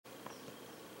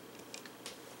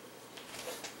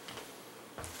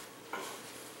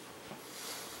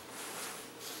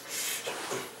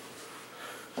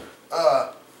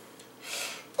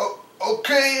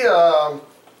Hey,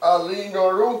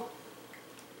 Leonardo.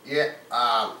 Yeah,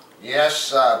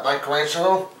 yes,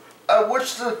 Michelangelo.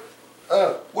 What's the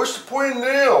point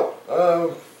now?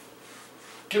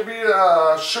 Give me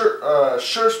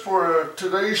shirts for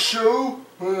today's show.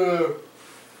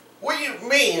 What do you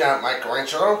mean,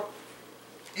 Michelangelo?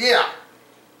 Yeah.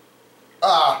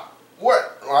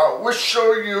 What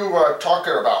show are you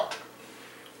talking about?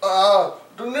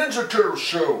 The Ninja Turtle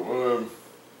show.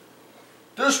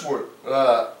 This one.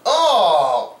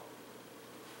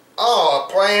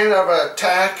 Plan of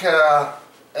attack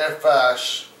if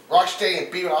Rocksteady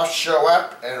and Bebop show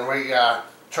up and we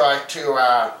try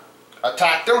to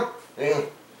attack them.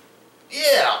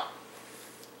 Yeah.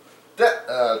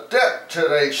 That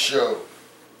today's show.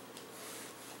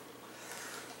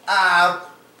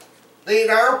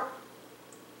 Leader?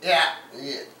 Yeah.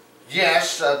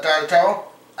 Yes, Danto.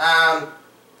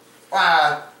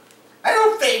 I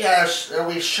don't think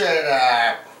we should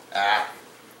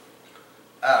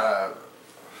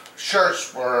shirts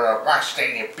for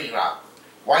Rocksteady and Bebop.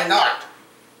 Why not?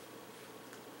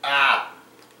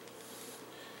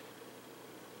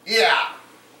 Yeah.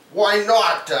 Why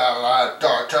not,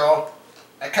 Danto?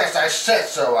 Because I said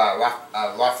so,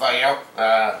 Raphael.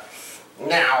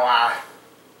 Now,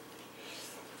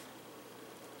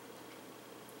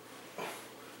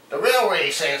 the real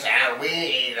reason is we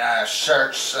need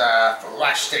shirts for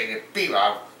Rocksteady and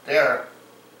Bebop. They're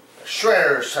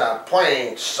Shredder's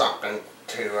playing something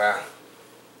to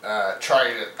try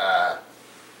to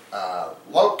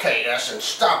locate us and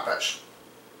stop us.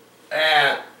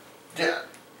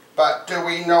 But do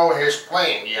we know his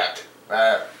plan yet?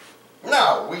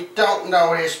 No, we don't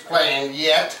know his plan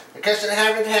yet because it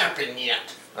haven't happened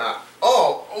yet.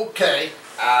 Oh, okay.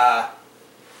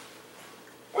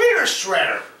 Where's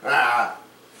Shredder?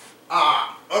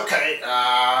 Okay.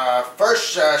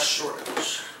 First,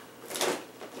 Shredder.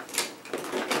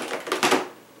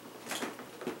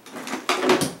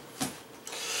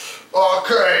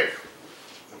 Okay.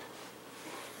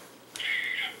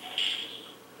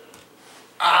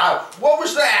 What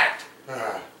was that?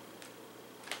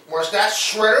 Was that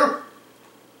Shredder?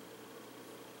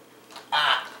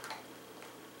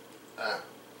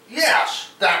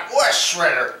 Yes, that was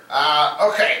Shredder.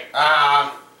 Okay.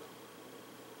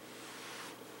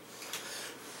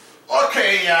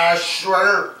 Okay,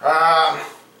 Shredder.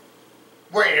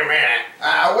 Wait a minute.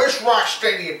 Where's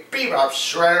Rocksteady and Bebop,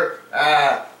 Shredder?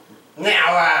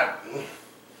 Now,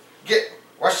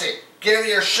 give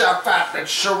yourself up and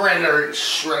surrender,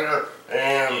 Shredder.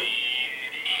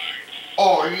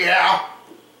 Oh yeah?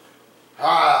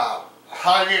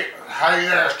 How you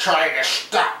gonna try to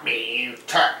stop me, you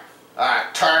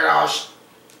turtles?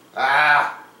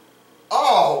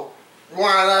 You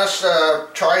want us to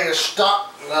try to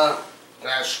stop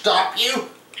you?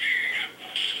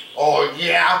 Oh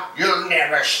yeah? You'll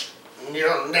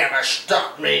never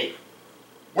stop me.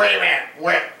 Wait a minute,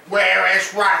 where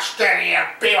is Rocksteady and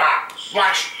Bebop?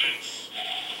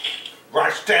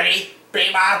 Rocksteady,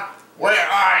 Bebop, where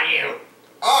are you?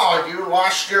 Oh, you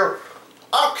lost your...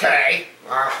 Okay.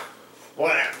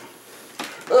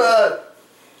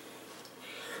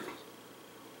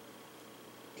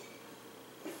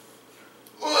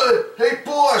 Hey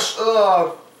boss,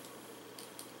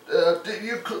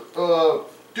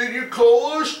 did you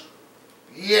call us?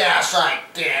 Yes, I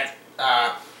did.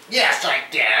 Yes, I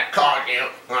did. I called you.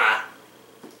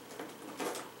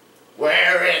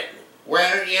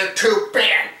 Where you two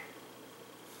been?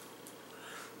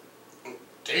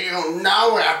 Do you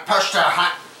know we're supposed to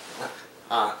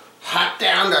hunt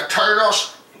down the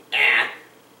turtles? And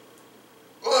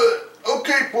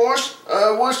okay, boss.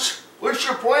 What's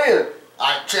your plan?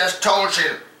 I just told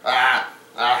you. I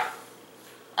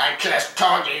just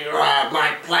told you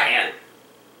my plan.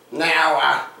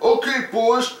 Now, okay,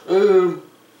 boss.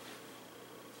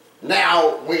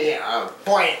 Now we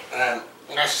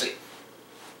let's see.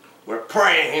 We're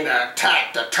planning to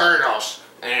attack the turtles,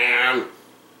 and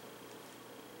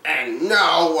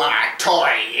no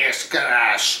toy is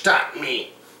gonna stop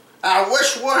me.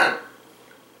 Which one?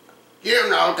 You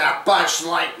know, the Buzz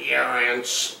Lightyear and...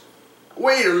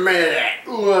 Wait a minute.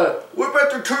 What about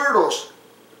the turtles?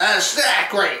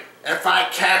 Exactly. If I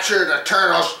capture the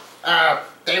turtles,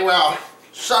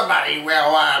 somebody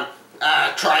will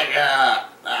try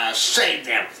to save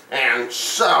them, and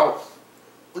so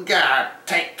we gotta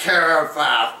take care of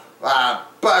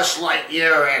Buzz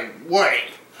Lightyear and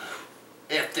Woody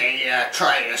if they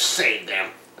try to save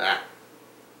them.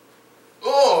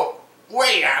 Oh,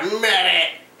 wait a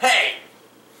minute. Hey,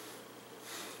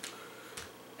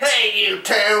 you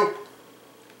two.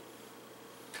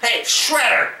 Hey,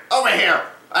 Shredder, over here.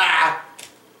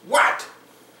 What?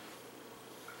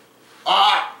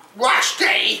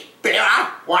 Rocksteady, Bill,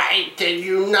 why did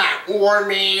you not warn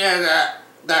me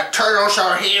the turtles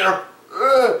are here?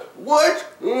 What?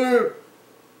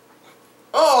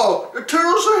 Oh, the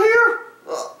turtles are here?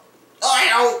 I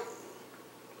don't...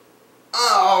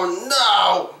 Oh,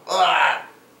 no.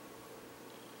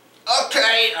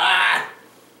 Okay,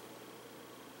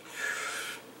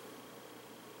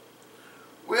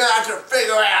 we have to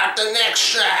figure out the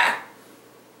next,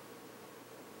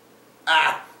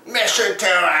 mission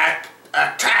to,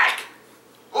 attack.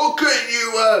 Okay,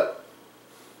 you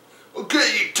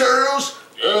turtles.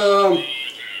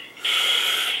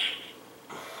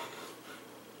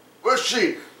 Let's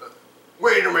see.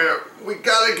 Wait a minute. We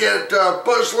gotta get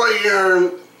Buzz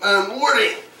Lightyear and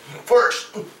Woody first.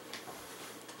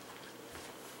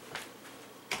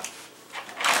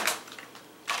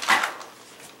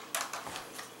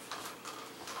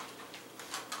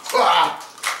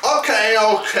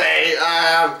 Okay.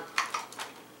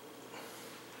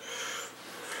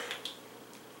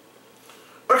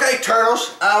 Okay,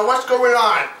 turtles. What's going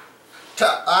on?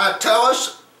 Tell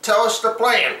us the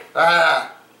plan.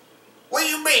 What do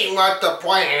you mean what the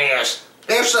plan is?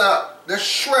 There's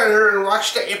Shredder and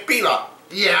Rocksteady and Peter.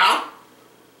 Yeah?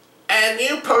 And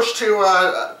you're supposed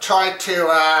to try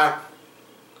to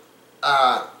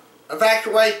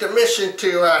evacuate the mission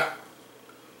to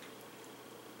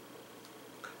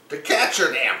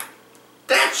capture them.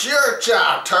 That's your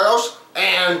job, turtles.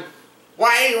 And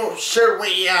why should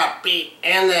we be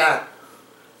in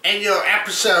your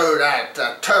episode at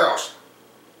Turtles?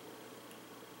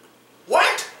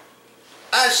 What?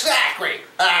 Exactly.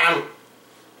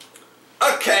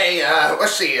 Okay,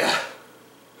 let's see.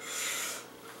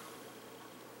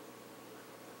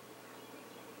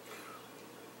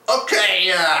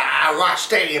 Okay,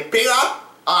 Rocksteady and Peter,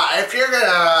 if you're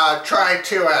gonna try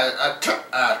to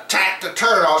attack the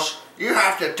turtles, you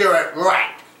have to do it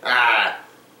right.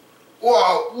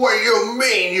 Well, what do you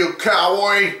mean, you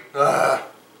cowboy?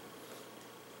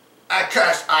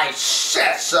 Because I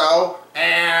said so,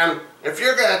 and if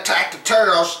you're gonna attack the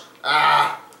turtles,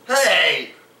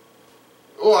 hey,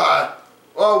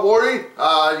 Woody,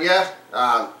 yes,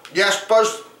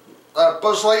 Buzz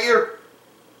Lightyear,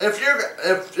 if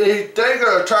they're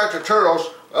gonna attack the turtles,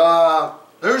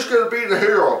 who's gonna be the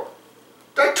hero?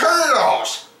 The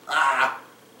turtles!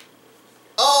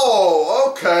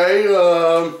 Oh, okay,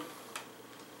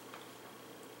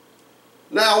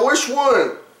 now which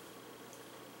one?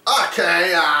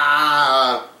 Okay,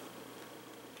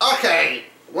 okay,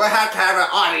 we'll have to have an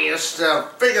audience to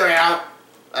figure out,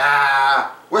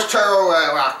 which turtle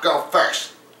will go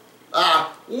first.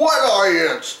 What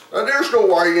audience? There's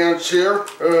no audience here.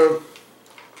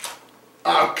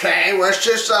 Okay, let's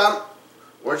just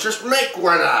make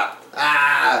one up.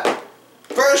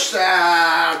 First,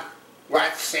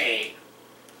 let's see.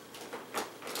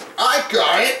 I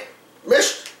got it.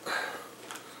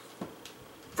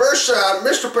 First,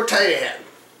 Mr. Potato Head.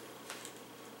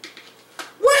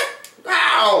 What?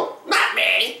 No, not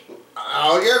me.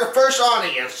 Oh, you're the first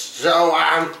audience. So,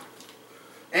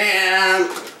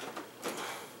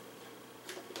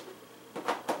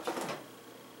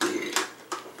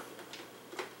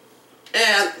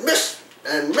 and Miss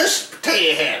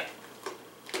Potato Head.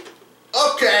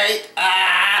 Okay,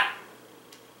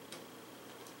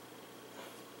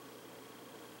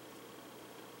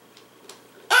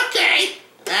 okay,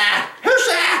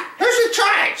 who's in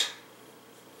charge?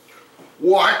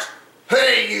 What?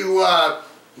 Hey, you,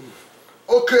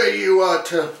 okay, you,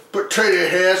 potato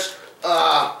heads,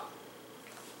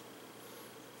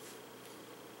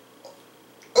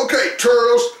 okay,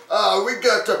 turtles, we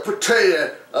got the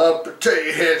potato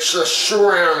heads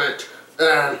surrounded,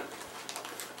 and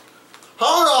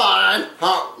hold on,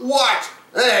 what?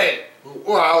 Hey,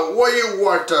 well, what do you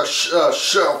want to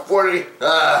sell, Woody?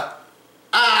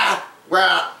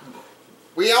 Well,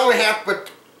 we only have the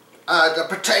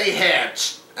potato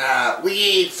heads. We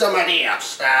need somebody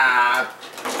else.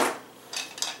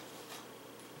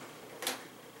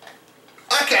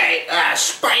 Okay,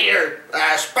 Spider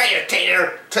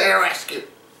Tater to the rescue.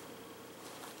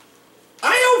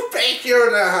 I don't think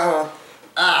you're the,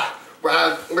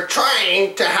 well, we're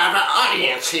trying to have an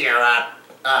audience here,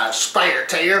 Spider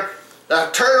Tater. The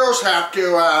turtles have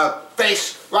to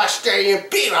face Rocksteady and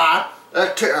Peter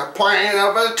to a plan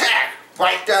of an attack.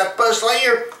 Right, Buzz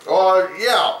Lightyear?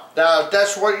 Yeah,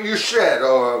 that's what you said.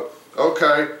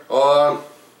 Okay.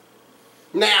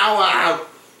 Now,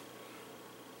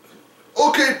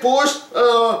 okay, boys.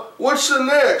 What's the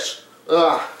next?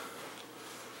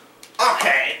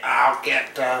 Okay, I'll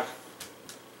get,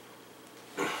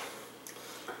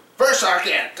 first I'll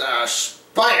get,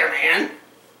 Spider-Man.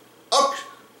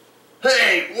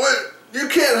 Hey, what? You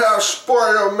can't have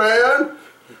Spider-Man.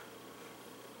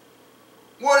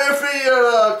 What if he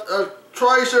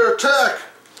tries to attack?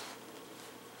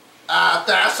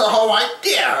 That's the whole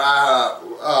idea.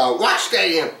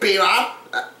 Rocksteady and Bebop.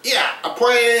 Yeah, a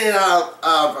plan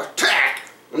of attack.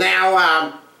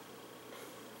 Now,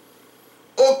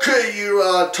 okay, you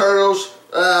turtles.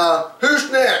 Who's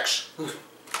next?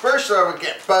 First, I would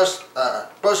get Buzz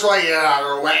Lightyear out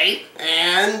of the way,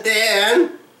 and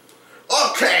then,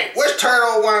 okay, which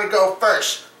turtle want to go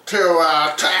first to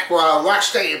attack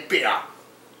Rocksteady and Bebop?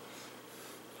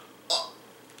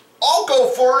 I'll go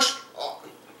first.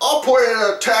 I'll put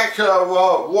an attack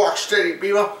Rocksteady and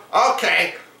Bebop.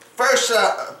 Okay, first,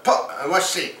 let's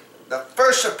see. The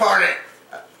first opponent,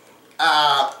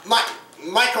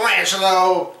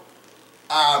 Michelangelo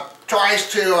tries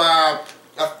to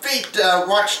defeat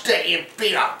Rocksteady and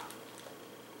Bebop.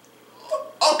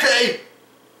 Okay,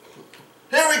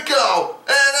 here we go.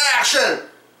 And action.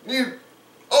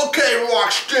 Okay,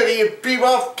 Rocksteady and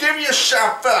Bebop, give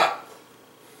yourself up.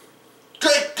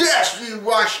 Take this, you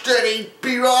Rocksteady and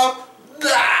Bebop.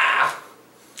 Ah!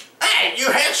 Hey,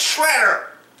 you hit Shredder.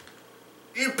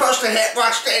 You're supposed to hit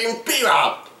Rocksteady and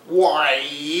Bebop. Why,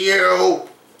 you?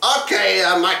 Okay,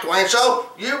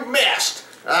 Michelangelo, you missed.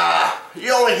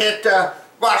 You only hit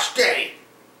Rocksteady.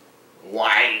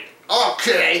 Why?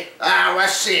 Okay,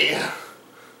 let's see.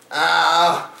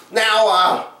 Now,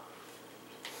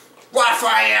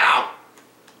 Raphael.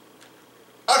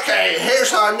 Okay,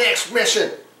 here's our next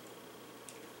mission.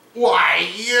 Why,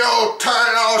 you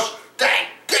turtles, take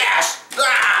this!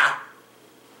 Ah!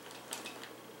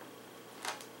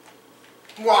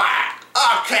 Why?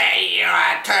 Okay, you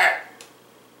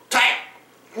take.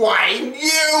 Why,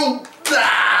 you!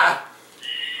 Ah!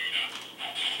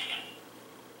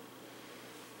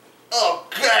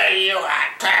 Okay, you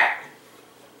attack.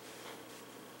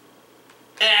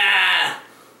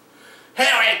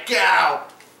 Here we go.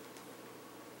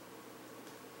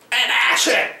 And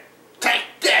action. Take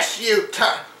this, you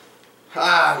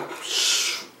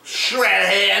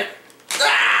shredhead.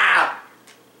 Ah!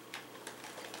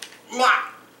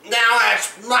 Now it's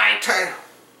my turn.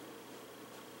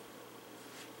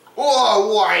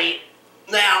 Oh, wait.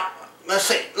 Now, let's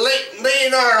see.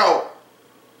 Leonardo.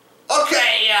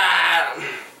 Okay,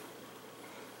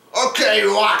 okay,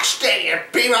 Rocksteady and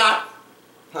Bebop.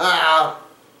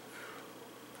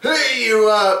 Hey,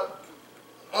 you,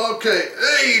 okay,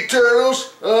 hey,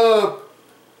 turtles.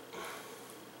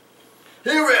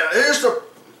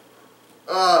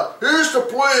 Here's the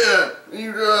plan.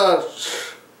 You,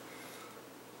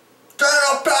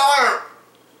 turtle power.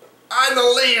 I'm the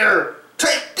leader.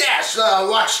 Take this,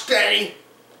 Rocksteady.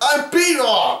 I'm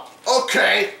Bebop.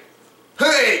 Okay.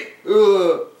 Hey,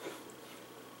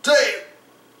 take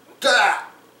that.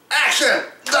 Action.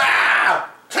 Ah,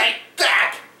 take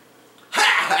that. Ha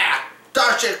ha.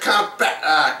 Don't you come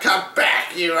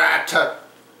back, you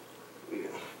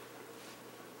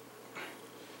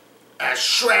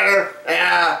Shredder.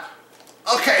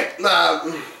 Okay,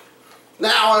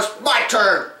 now it's my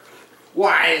turn.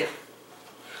 Why?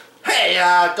 Hey,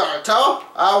 Donatello,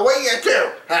 what do you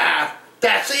do?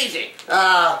 That's easy.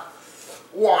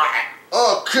 Why?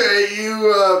 Okay,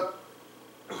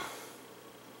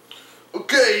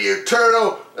 you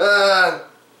turtle.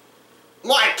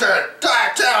 My turn.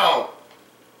 Donatello.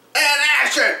 And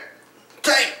action.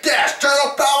 Take this,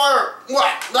 turtle power.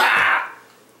 What? Ah!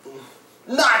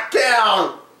 Knock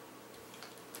down.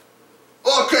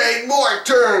 Okay, my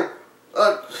turn.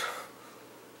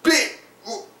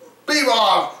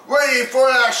 Bebop, ready for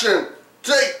action.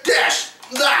 Take this.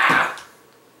 Ah!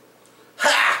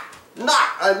 Ha!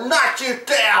 I knocked you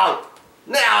down.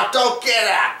 Now don't get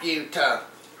up, you two.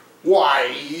 Why,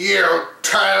 you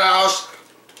turtles.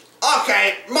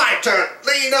 Okay, my turn.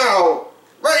 Leonardo,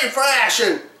 ready for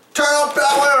action. Turtle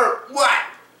power. What?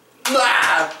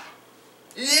 Ah!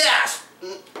 Yes.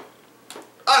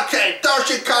 Okay, don't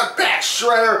you come back,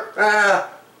 Shredder. Ha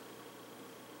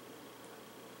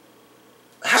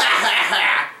ha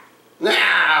ha.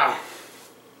 Now.